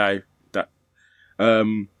 That guy,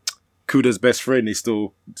 Kuda's best friend is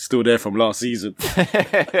still there from last season.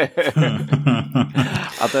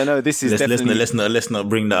 I don't know. This is definitely let's not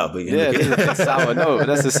bring that up again. Yeah, this is a sour note.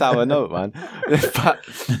 That's a sour note, man. But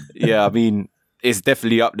yeah, I mean, it's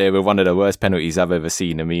definitely up there with one of the worst penalties I've ever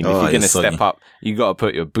seen. I mean, if you're gonna step up, you got to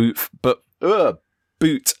put your boot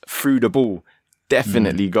through the ball.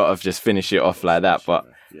 Definitely got to just finish it off like that. But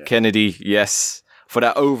Kennedy, yes, for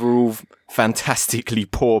that overall fantastically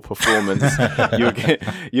poor performance,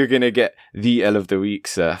 you're gonna get the L of the week,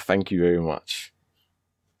 sir. Thank you very much.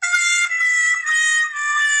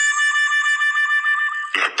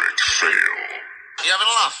 Epic fail. You having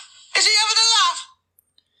a laugh? Is he having a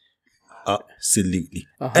laugh? Absolutely.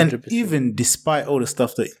 100%. And even despite all the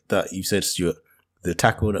stuff that you said, Stuart, the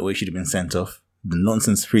tackle that way should have been sent off, the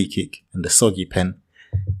nonsense free kick, and the soggy pen,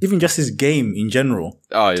 even just his game in general,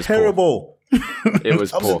 it's terrible. It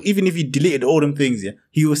was poor. Even if he deleted all them things,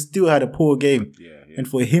 he was still had a poor game. And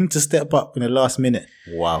for him to step up in the last minute,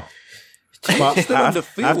 wow. But I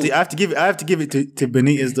have to give it to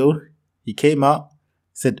Benitez though. He came out,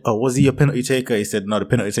 said, "Oh, was he a penalty taker?" He said, "No, the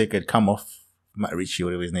penalty taker had come off. Matt Ritchie,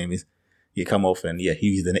 whatever his name is, he come off, and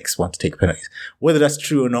he's the next one to take penalties." Whether that's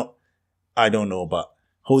true or not, I don't know. But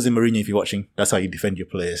Jose Mourinho, if you're watching, that's how you defend your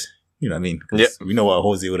players. You know what I mean? We know what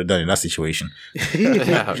Jose would have done in that situation. But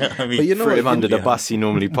you know Threw him under the bus he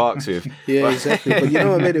normally parks with. Yeah, exactly. But you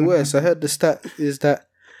know what made it worse? I heard the stat is that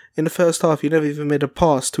in the first half, he never even made a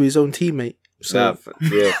pass to his own teammate. So At a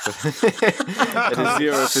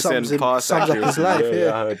 0% pass sums up his life. I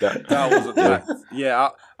heard that. That wasn't that. Yeah,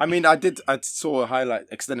 I mean, I saw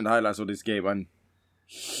extended highlights of this game, and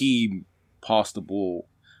he passed the ball.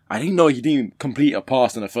 I didn't know he didn't complete a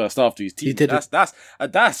pass in the first half to his team. He did. That's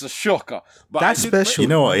a shocker. But That's special. You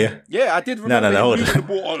know what? Yeah, I did remember him hold moving on. the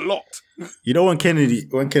ball a lot. You know when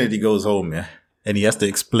Kennedy goes home, and he has to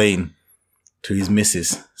explain to his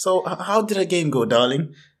missus. So how did the game go,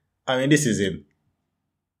 darling? I mean, this is him.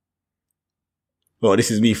 Oh,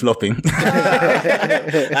 this is me flopping.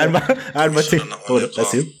 and my team. Oh,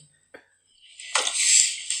 that's him.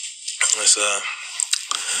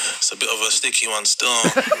 It's a bit of a sticky one still.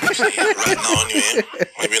 Right now, anyway.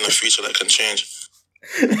 Maybe in the future that can change.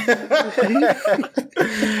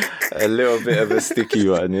 A little bit of a sticky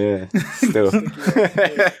one, yeah. Still.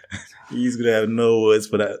 He's gonna have no words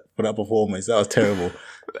for that performance. That was terrible.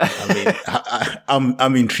 I mean,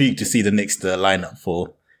 I'm intrigued to see the next lineup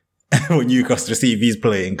for Newcastle to see if he's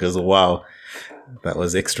playing, because wow, that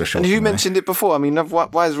was extra shocking. And you mentioned it before. I mean,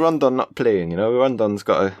 why is Rondon not playing? You know, Rondon's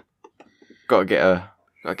got to get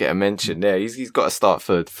a mention there. He's got to start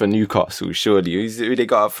for Newcastle, surely. Who they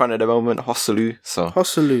got up front at the moment? Hosselu.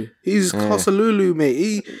 He's Hosselulu,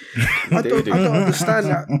 mate. I don't understand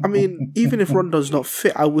that. I mean, even if Rondon's not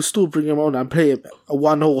fit, I would still bring him on and play him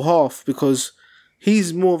one whole half, because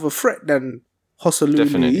he's more of a threat than Hosselulu.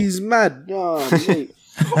 Definitely. He's mad. Oh, mate.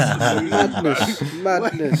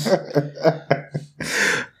 Madness.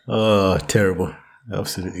 Oh, terrible.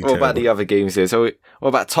 Absolutely What terrible. about the other games there? So, what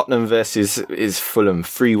about Tottenham versus Fulham?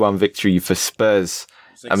 3-1 victory for Spurs.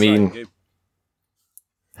 I mean, Game.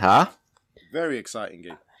 Very exciting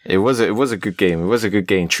game. It was a good game.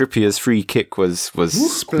 Trippier's free kick was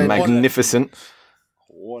magnificent.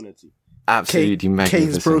 Quality. Absolutely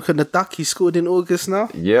magnificent. Kane's broken the duck. He scored in August now.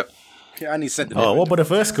 Yep. Yeah, and he said Oh, what about the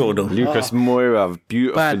first goal though? Lucas Moura,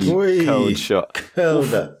 beautifully curled shot. Curled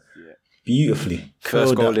that. Beautifully.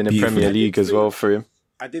 First goal in the Premier League as well for him.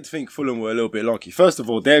 I did think Fulham were a little bit lucky. First of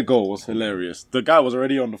all, their goal was hilarious. The guy was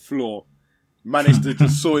already on the floor, managed to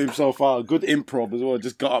just sort himself out. Good improv as well.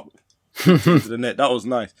 Just got up to the net. That was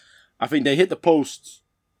nice. I think they hit the post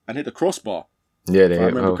and hit the crossbar. Yeah, If I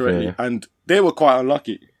remember correctly. And they were quite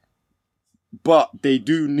unlucky. But they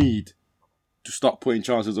do need to start putting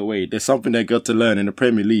chances away. There's something they got to learn in the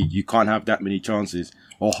Premier League. You can't have that many chances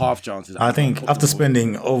or half chances. I think after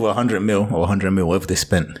spending over 100 mil or 100 mil, whatever they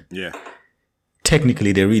spent,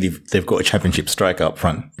 technically they've got a championship striker up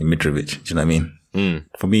front in Mitrovic. Do you know what I mean?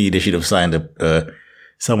 For me, they should have signed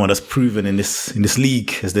someone that's proven in this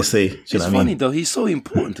league, as they say. It's funny though. He's so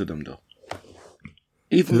important to them though.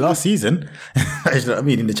 Even last season, you know what I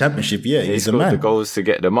mean, in the championship, he's a man. The goals to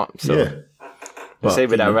get them up. So. Yeah. But, say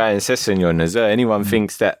with that Ryan Sessegnon as well. Anyone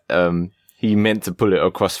thinks that he meant to pull it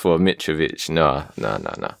across for Mitrovic? No.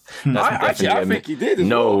 I think he did.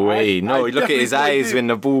 No way. No, look at his eyes when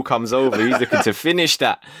the ball comes over. He's looking to finish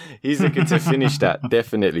that.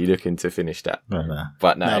 Definitely looking to finish that.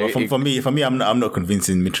 But for me, I'm not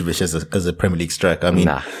convincing Mitrovic as a Premier League striker. I mean,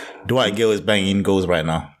 Dwight Gill is banging in goals right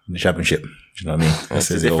now in the championship. Do you know what I mean?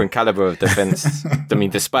 It's a different caliber of defence. I mean,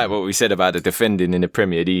 despite what we said about the defending in the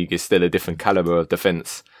Premier League, it's still a different caliber of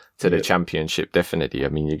defence to the Championship, definitely. I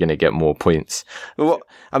mean, you're going to get more points. But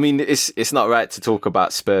it's not right to talk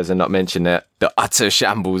about Spurs and not mention the utter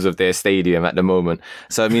shambles of their stadium at the moment.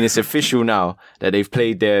 So, I mean, it's official now that they've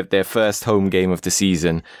played their first home game of the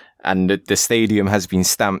season and the stadium has been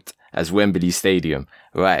stamped as Wembley Stadium.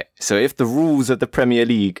 Right. So if the rules of the Premier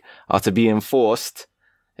League are to be enforced,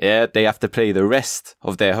 they have to play the rest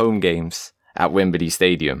of their home games at Wembley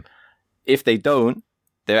Stadium. If they don't,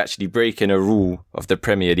 they're actually breaking a rule of the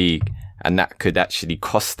Premier League, and that could actually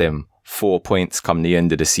cost them 4 points come the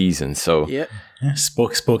end of the season. So,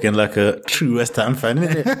 spoken like a true West Ham fan,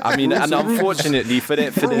 isn't it? I mean, and unfortunately for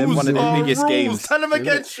them, one of the biggest games. Tell them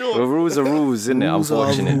again, Sean. The rules are rules, isn't it?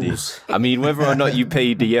 Unfortunately, I mean, whether or not you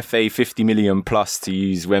pay the FA 50 million plus to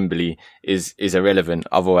use Wembley is irrelevant.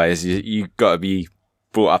 Otherwise, you got to be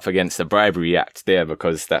brought up against the Bribery Act there,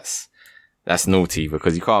 because that's naughty,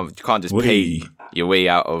 because you can't just pay your way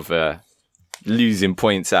out of losing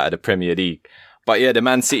points out of the Premier League. But yeah, the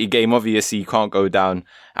Man City game obviously can't go down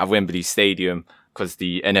at Wembley Stadium because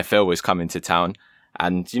the NFL was coming to town.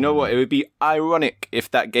 And you know what? It would be ironic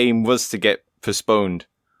if that game was to get postponed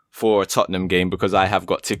for a Tottenham game, because I have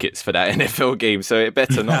got tickets for that NFL game, so it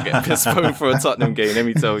better not get postponed for a Tottenham game, let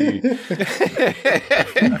me tell you.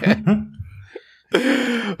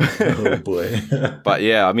 Oh boy. But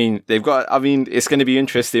yeah, I mean, it's going to be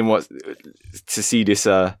interesting to see this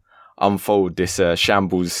unfold, this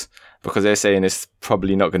shambles, because they're saying it's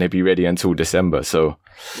probably not going to be ready until December. So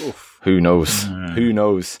who knows? Who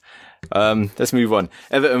knows? Let's move on.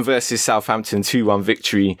 Everton versus Southampton, 2-1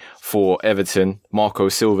 victory for Everton. Marco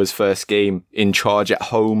Silva's first game in charge at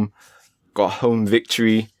home. Got home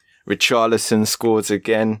victory. Richarlison scores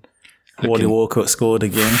again. Wally Walcott scored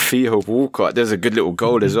again. Theo Walcott. There's a good little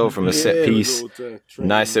goal as well from a set piece.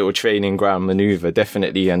 Nice little training ground manoeuvre,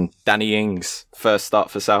 definitely. And Danny Ings, first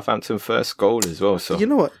start for Southampton, first goal as well. So you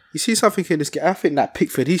know what? You see something in this game? I think that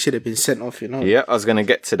Pickford, he should have been sent off, you know? Yeah, I was going to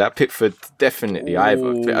get to that. Pickford, definitely. I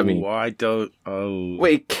mean...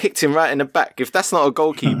 Wait, he kicked him right in the back. If that's not a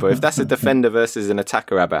goalkeeper, if that's a defender versus an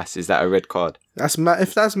attacker, Abbas, is that a red card?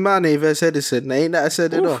 If that's Mane versus Edison, ain't that a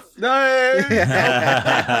send it off? No,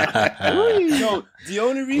 the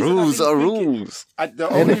only reason rules are rules. The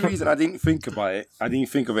only reason I didn't think about it, I didn't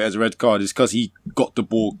think of it as a red card, is because he got the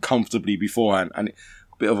ball comfortably beforehand and a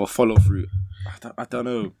bit of a follow through. I don't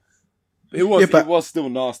know. It was still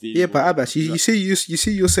nasty. Yeah, but Abbas, you see,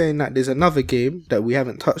 you're saying that there's another game that we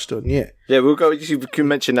haven't touched on yet. Yeah, we'll go. You can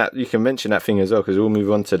mention that. You can mention that thing as well, because we'll move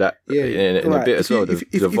on to that in a bit as well. If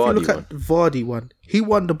you look at the Vardy one, he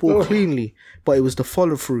won the ball cleanly, but it was the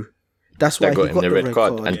follow through. That's why he got the red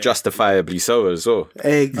card, and justifiably so as well.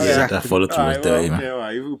 Exactly. Yeah, that follow through was dirty, man.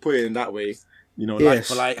 Right. If we put it in that way. You know,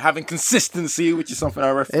 like having consistency, which is something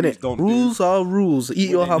our referees don't do. Rules are rules. Eat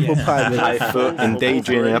your humble pie, mate. High foot,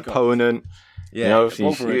 endangering an opponent. Yeah, you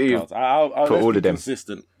I'll put all of them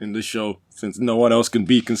consistent in the show, since no one else can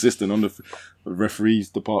be consistent on the referees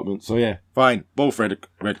department. So yeah, fine, both red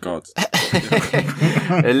cards.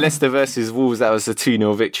 Leicester versus Wolves, that was a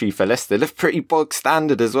 2-0 victory for Leicester. Looked pretty bog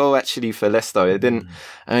standard as well, actually, for Leicester. It didn't.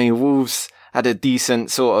 I mean, Wolves had a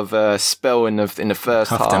decent sort of spell in the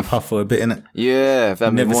first half. Huffed and puffed for a bit, innit? Yeah.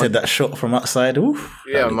 Never said that shot from outside. Oof.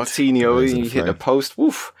 Yeah, Martinho, he hit the post.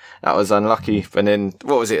 Oof. That was unlucky. And then,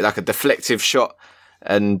 what was it? Like a deflective shot.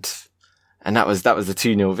 And And that was the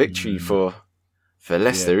 2-0 victory for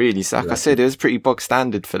Leicester, really. So like I said, it was pretty bog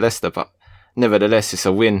standard for Leicester, but nevertheless, it's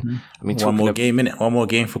a win. I mean, one more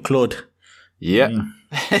game for Claude. Yeah.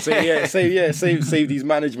 Save these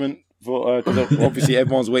management for because obviously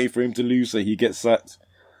everyone's waiting for him to lose, so he gets sacked.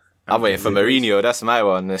 I'm waiting for Mourinho. That's my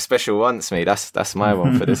one. The special once, mate. That's my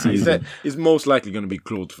one for the season. It's most likely going to be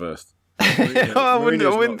Claude first. I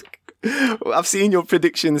wouldn't. I've seen your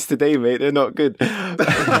predictions today, mate. They're not good.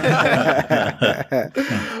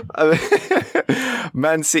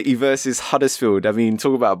 Man City versus Huddersfield. I mean,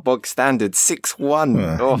 talk about bog standard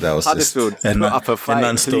 6-1. That was Huddersfield put up a fight. A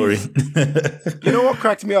non-story. You know what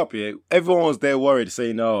cracked me up here? Everyone was there worried,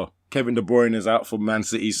 saying, "Oh, Kevin De Bruyne is out for Man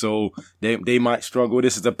City, so they might struggle.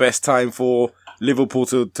 This is the best time for Liverpool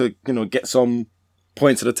to get some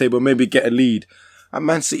points to the table, maybe get a lead." And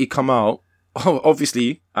Man City come out,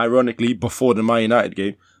 obviously, ironically, before the Man United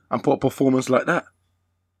game, and put a performance like that.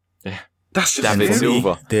 Yeah. That's just David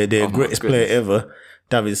Silva. Their greatest player ever,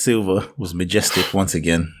 David Silva, was majestic once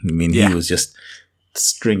again. I mean, he was just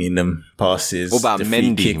stringing them passes. What about the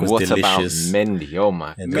free Mendy? kick was What delicious. about Mendy? Oh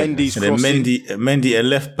my. And Mendy's then crossing. Mendy, a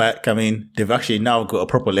left back. I mean, they've actually now got a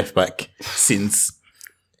proper left back since,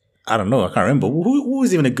 I don't know, I can't remember. Who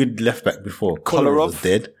was even a good left back before? Kolarov was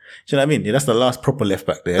dead. Do you know what I mean? Yeah, that's the last proper left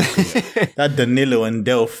back there. That Danilo and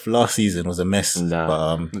Delph last season was a mess.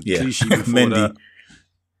 Nah. But yeah, Clichy before Mendy. that.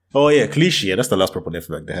 Oh yeah, Clichy. Yeah, that's the last proper left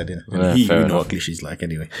back they had. Yeah. Yeah, We fair know enough. what Clichy's like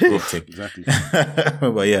anyway. Exactly.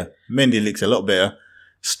 But yeah, Mendy looks a lot better.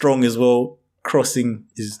 Strong as well. Crossing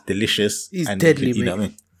is delicious. He's and deadly, you know what I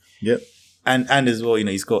mean? Yep. And as well,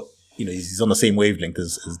 he's got, he's on the same wavelength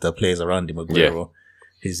as the players around him, Aguero,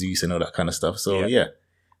 Jesus and all that kind of stuff. So yeah,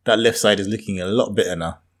 that left side is looking a lot better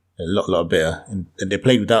now. A lot better. And they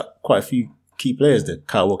played without quite a few key players there.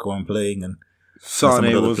 Kyle Walker wasn't playing, and some of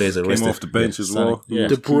Sane the other players came arrested. off the bench as well. Yeah.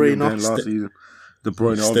 De Bruyne last season. De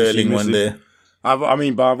Bruyne Sterling one there. But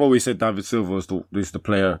I've always said David Silva is the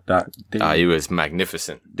player that He was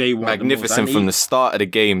magnificent. they want Magnificent the most. from the start of the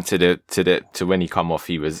game to when he come off.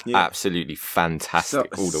 He was absolutely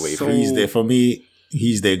fantastic all the way so- through. He's there for me.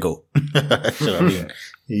 He's their goal. You know what I mean?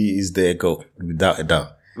 He is their goal, without a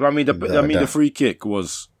doubt. The free kick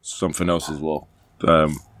was something else as well.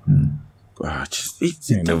 Obviously,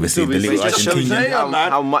 the little It just shows Argentinian.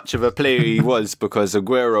 how much of a player he was, because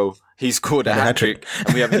Aguero, he scored a hat-trick,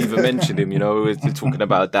 and we haven't even mentioned him. We're talking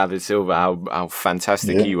about David Silva, how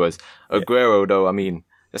fantastic he was. Aguero, though, I mean,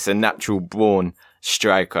 that's a natural born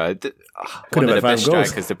striker. One of the best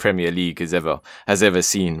strikers the Premier League has ever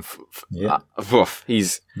seen.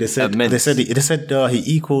 He's They said immense. they said he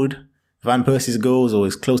equaled Van Persie's goals, or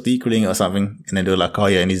is close to equaling it or something, and then they were like, "Oh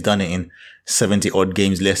yeah, and he's done it in 70 odd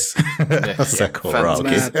games less." It's like, oh, right,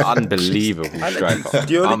 okay. Unbelievable striker.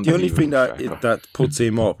 The only Unbelievable thing striker. that puts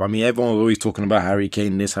him up, I mean, everyone's always talking about Harry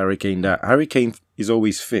Kane this, Harry Kane that. Harry Kane is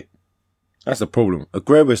always fit. That's the problem.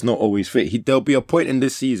 Aguero is not always fit. There'll be a point in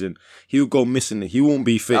this season he'll go missing. He won't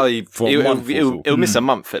be fit for a month. He'll miss a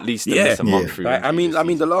month at least. He'll miss a month through. I mean,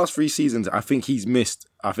 the last 3 seasons, I think he's missed.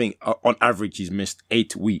 I think on average he's missed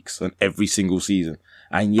 8 weeks on every single season,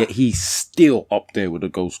 and yet he's still up there with the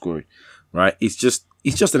goal scoring. Right? He's just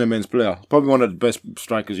an immense player. Probably one of the best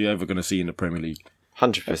strikers you're ever going to see in the Premier League.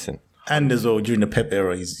 100%. And as well, during the Pep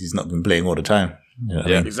era, he's not been playing all the time. You know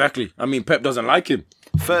what I mean? Exactly. I mean, Pep doesn't like him.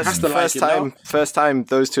 First time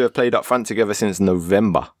those two have played up front together since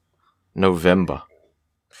November.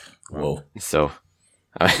 Whoa. So,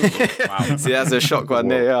 see, that's a shock one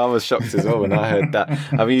there. Yeah, I was shocked as well when I heard that.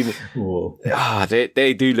 I mean,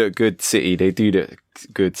 they do look good, City. They do look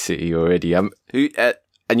good, City already. And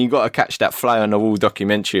you got to catch that fly on the wall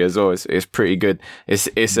documentary as well. It's pretty good.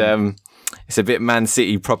 It's a bit Man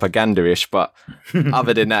City propaganda-ish, but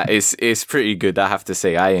other than that, it's pretty good. I have to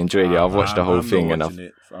say, I enjoyed it. I've watched the whole thing, and I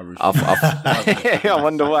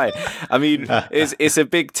wonder why. I mean, it's a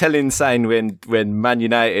big telling sign when Man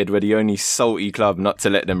United were the only salty club not to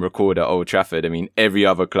let them record at Old Trafford. I mean, every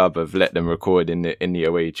other club have let them record in the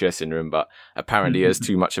away dressing room, but apparently it's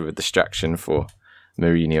too much of a distraction for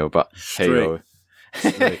Mourinho. But hey,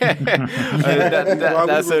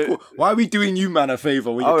 why are we doing you man a favour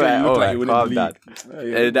when you look like you're winning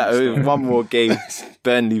the league? One more game.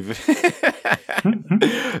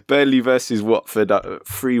 Burnley versus Watford,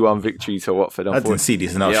 3-1 victory to Watford. I didn't see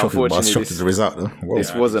this, and I was shocked. I was shocked at the result. Though.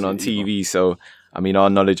 This wasn't on TV, so I mean, our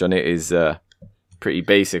knowledge on it is pretty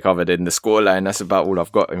basic. Other than the scoreline, that's about all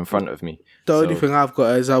I've got in front of me. The only thing I've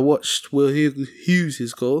got is I watched Will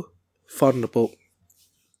Hughes' goal. Thunderbolt.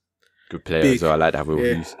 Good player as well. I like that Will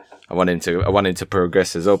Hughes. I want him to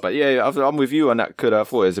progress as well. But yeah, I'm with you on that. I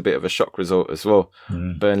thought it was a bit of a shock result as well.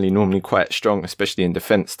 Burnley normally quite strong, especially in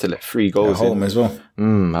defence, to let 3 goals at home in as well.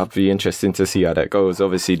 I'd be interesting to see how that goes.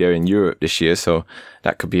 Obviously, they're in Europe this year, so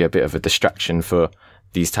that could be a bit of a distraction for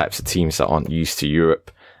these types of teams that aren't used to Europe.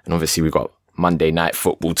 And obviously, we've got Monday Night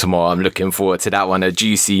Football tomorrow. I'm looking forward to that one, a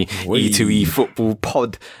juicy E2E football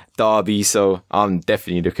pod derby. So I'm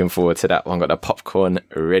definitely looking forward to that one. Got the popcorn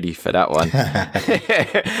ready for that one.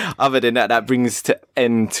 Other than that, that brings to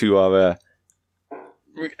end to our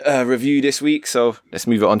review this week. So let's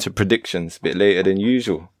move it on to predictions a bit later than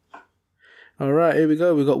usual. All right, here we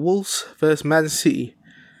go. We got Wolves versus Man City.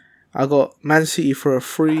 I got Man City for a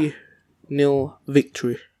 3-0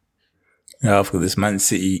 victory. Yeah, I've got this Man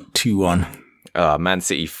City 2-1. Man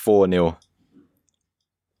City 4-0.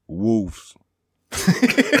 Wolves.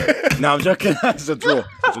 No, I'm joking. It's a draw.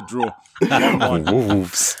 1-1.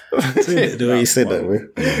 Wolves. The way you said that,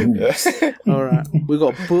 bro. All right, we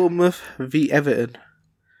got Bournemouth v Everton.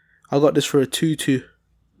 I got this for a 2-2.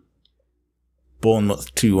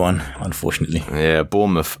 Bournemouth 2-1, unfortunately. Yeah,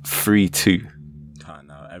 Bournemouth 3-2.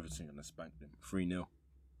 No, Everton gonna spank them 3-0.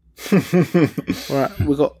 All right,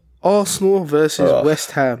 we got Arsenal versus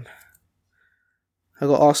West Ham. I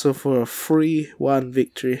got Arsenal for a 3-1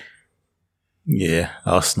 victory. Yeah,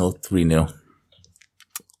 Arsenal 3-0.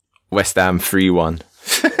 West Ham 3-1.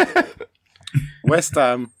 West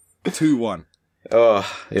Ham 2-1.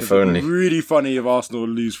 Oh, if only. Really funny if Arsenal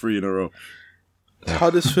lose 3 in a row.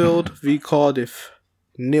 Huddersfield v Cardiff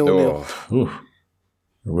 0-0. Ooh.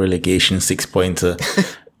 Relegation 6-pointer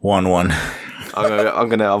 1-1. I'm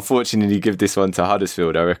gonna unfortunately give this one to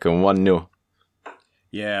Huddersfield. I reckon 1-0.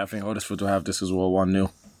 Yeah, I think Huddersfield will have this as well,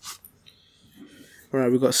 1-0.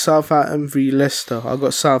 Right, we got Southampton v Leicester. I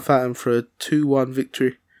got Southampton for a 2-1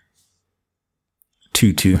 victory.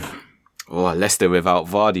 2-2. Oh, Leicester without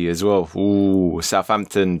Vardy as well. Ooh,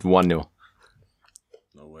 Southampton 1-0.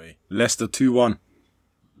 No way. Leicester 2-1.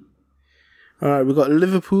 All right, we got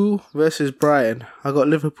Liverpool versus Brighton. I got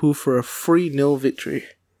Liverpool for a 3-0 victory.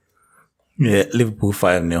 Yeah, Liverpool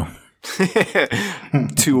 5-0.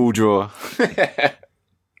 2-2 draw.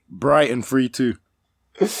 Brighton 3-2.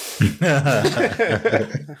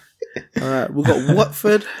 All right, we got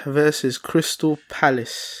Watford versus Crystal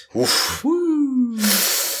Palace.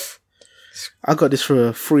 I got this for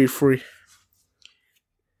a 3-3.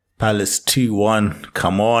 Palace 2-1.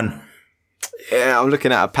 Come on. Yeah, I'm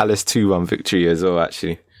looking at a Palace 2-1 victory as well,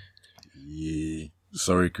 actually. Yeah.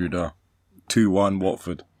 Sorry, Kuda. 2-1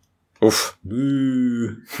 Watford. Oof.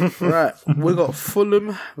 Right, we got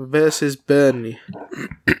Fulham versus Burnley.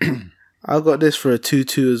 I got this for a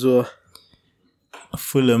 2-2 as well.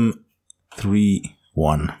 Fulham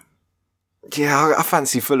 3-1. Yeah, I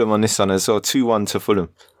fancy Fulham on this one as well. 2-1 to Fulham.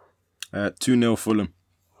 2-0 Fulham.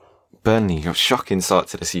 Burnley, a shocking start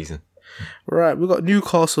to the season. Right, we got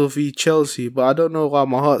Newcastle v Chelsea, but I don't know why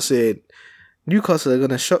my heart's saying Newcastle are going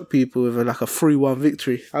to shock people with a 3-1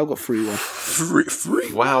 victory. I've got 3-1.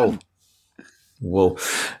 3-1? Wow. Well,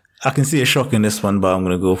 I can see a shock in this one, but I'm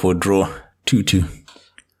going to go for a draw. 2-2.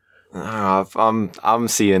 I'm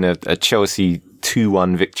seeing a Chelsea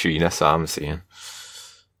 2-1 victory. That's what I'm seeing.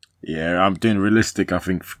 Yeah, I'm doing realistic. I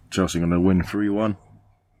think Chelsea are going to win 3-1.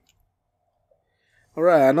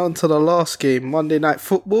 Alright, and on to the last game, Monday Night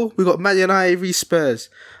Football. We got Man United v Spurs.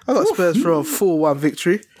 I got Spurs for a 4-1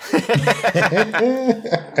 victory.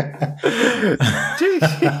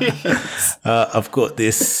 I've got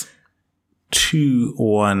this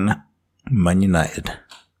 2-1 Man United.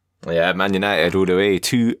 Yeah, Man United all the way.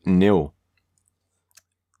 2-0.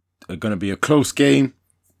 It's going to be a close game.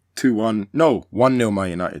 2-1. No, 1-0 Man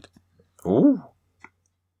United. Ooh.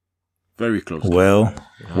 Very close. Well.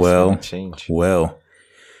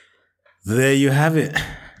 There you have it.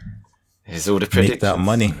 It's all the predictions. Make that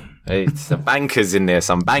money. Hey, some bankers in there.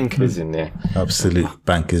 Some bankers in there. Absolute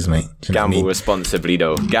bankers, mate. Gamble responsibly,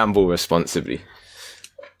 though. Gamble responsibly.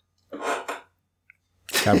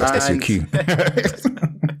 Gamble SUQ.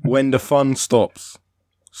 When the fun stops,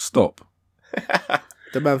 stop.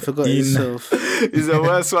 The man forgot himself. He's the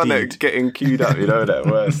worst one at getting queued up, you know that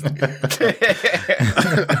worst.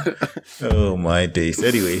 Oh my days.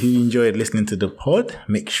 Anyway, if you enjoyed listening to the pod,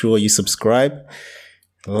 make sure you subscribe,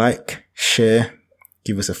 like, share,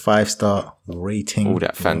 give us a 5-star rating. All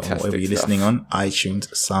that fantastic whatever you're stuff. listening on, iTunes,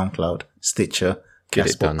 SoundCloud, Stitcher, Get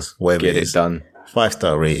it done. Castbox, wherever Get it it is. done.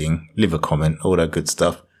 5-star rating, leave a comment, all that good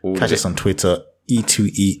stuff. Catch us on Twitter,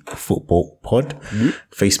 E2E Football Pod,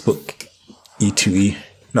 Facebook,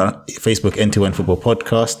 Facebook End-to-End Football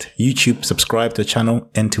Podcast, YouTube, subscribe to the channel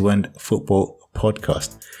End-to-End Football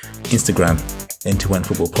Podcast. Instagram, End-to-End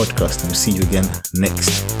Football Podcast. And we'll see you again next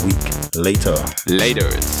week. Later.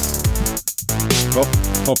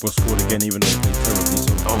 Popper scored again, even though he played terribly.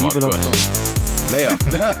 So Oh my even gosh. Later.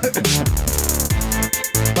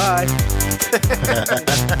 Bye.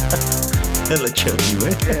 Hella chubby,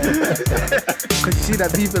 Because you see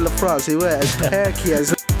that people in France, they wear as perky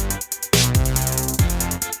as